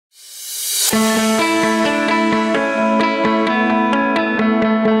Let's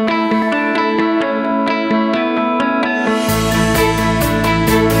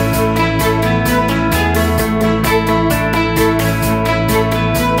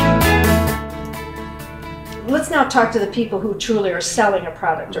now talk to the people who truly are selling a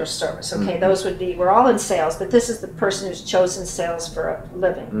product or a service. Okay, those would be, we're all in sales, but this is the person who's chosen sales for a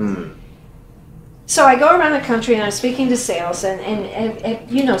living. So I go around the country and I'm speaking to sales,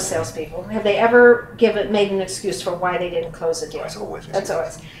 and you know salespeople. Have they ever made an excuse for why they didn't close a deal? That's always. That's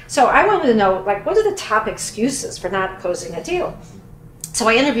always. So I wanted to know, like, what are the top excuses for not closing a deal? So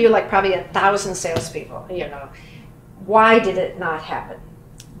I interview like probably 1,000 salespeople. You know, why did it not happen?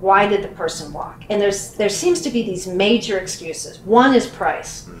 Why did the person walk? And there seems to be these major excuses. One is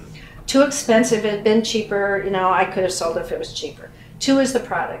price. Too expensive, it had been cheaper, you know, I could have sold it if it was cheaper. 2 is the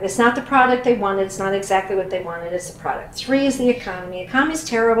product. It's not the product they wanted, it's not exactly what they wanted, it's the product. 3 is the economy. Economy's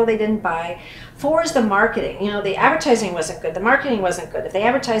terrible, they didn't buy. 4 is the marketing. You know, the advertising wasn't good, the marketing wasn't good. If they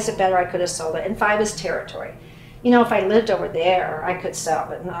advertised it better, I could have sold it. And 5 is territory. You know, if I lived over there, I could sell,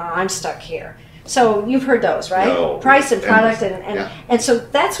 but no, I'm stuck here. So you've heard those, right? No. Price and product, Yeah. and so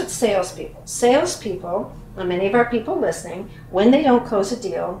that's what salespeople, and many of our people listening, when they don't close a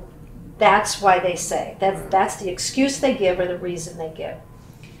deal, that's why they say. That's the excuse they give or the reason they give.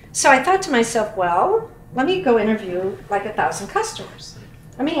 So I thought to myself, well, let me go interview like 1,000 customers.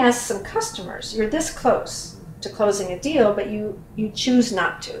 Let me ask some customers. You're this close to closing a deal, but you choose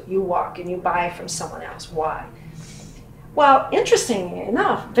not to. You walk and you buy from someone else. Why? Well, interestingly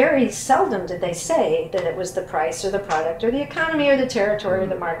enough, very seldom did they say that it was the price or the product or the economy or the territory or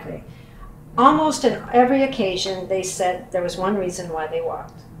the marketing. Almost on every occasion, they said there was one reason why they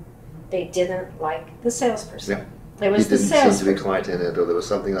walked. They didn't like the salesperson. Yeah. It was the salesperson. He didn't seem to be quite in it, or there was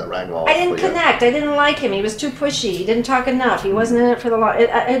something that rang off. I didn't connect. I didn't like him. He was too pushy. He didn't talk enough. He wasn't in it for the long. It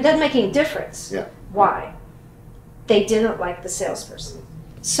doesn't make any difference. Yeah. Why? They didn't like the salesperson.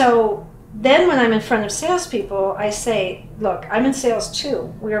 So then when I'm in front of salespeople, I say, look, I'm in sales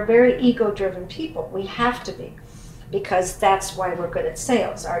too. We are very ego-driven people. We have to be, because that's why we're good at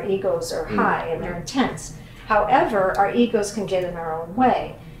sales. Our egos are high and they're intense. However, our egos can get in our own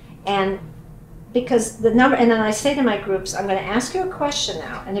way. And because and then I say to my groups, I'm going to ask you a question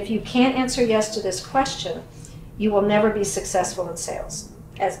now, and if you can't answer yes to this question, you will never be successful in sales,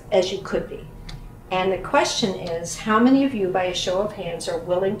 as you could be. And the question is, how many of you, by a show of hands, are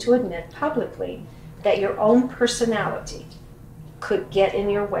willing to admit publicly that your own personality could get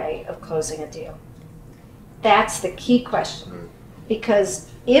in your way of closing a deal? That's the key question. Because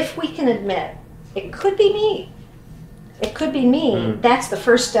if we can admit, it could be me, it could be me, that's the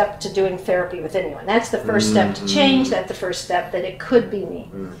first step to doing therapy with anyone. That's the first step to change, that's the first step that it could be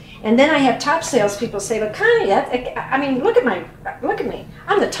me. And then I have top salespeople say, but Connie, I mean, look at me.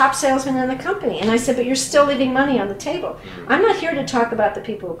 I'm the top salesman in the company. And I said, but you're still leaving money on the table. I'm not here to talk about the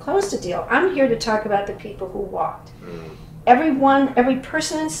people who closed a deal. I'm here to talk about the people who walked. Every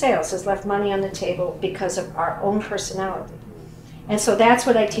person in sales has left money on the table because of our own personality. And so that's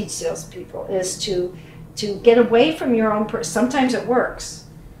what I teach salespeople, is to get away from your own sometimes it works,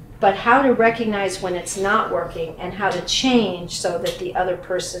 but how to recognize when it's not working and how to change so that the other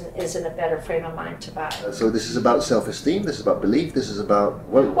person is in a better frame of mind to buy. So this is about self-esteem, this is about belief, this is about...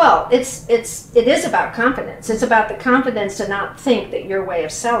 Well, it is about confidence. It's about the confidence to not think that your way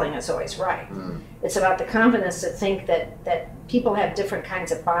of selling is always right. It's about the confidence to think that people have different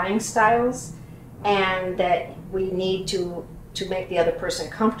kinds of buying styles, and that we need to make the other person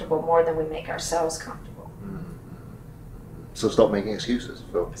comfortable more than we make ourselves comfortable. So stop making excuses.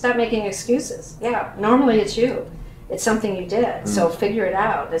 Stop making excuses. Yeah, normally it's you. It's something you did. So figure it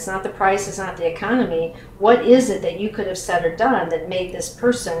out. It's not the price, it's not the economy. What is it that you could have said or done that made this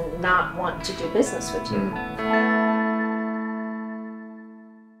person not want to do business with you?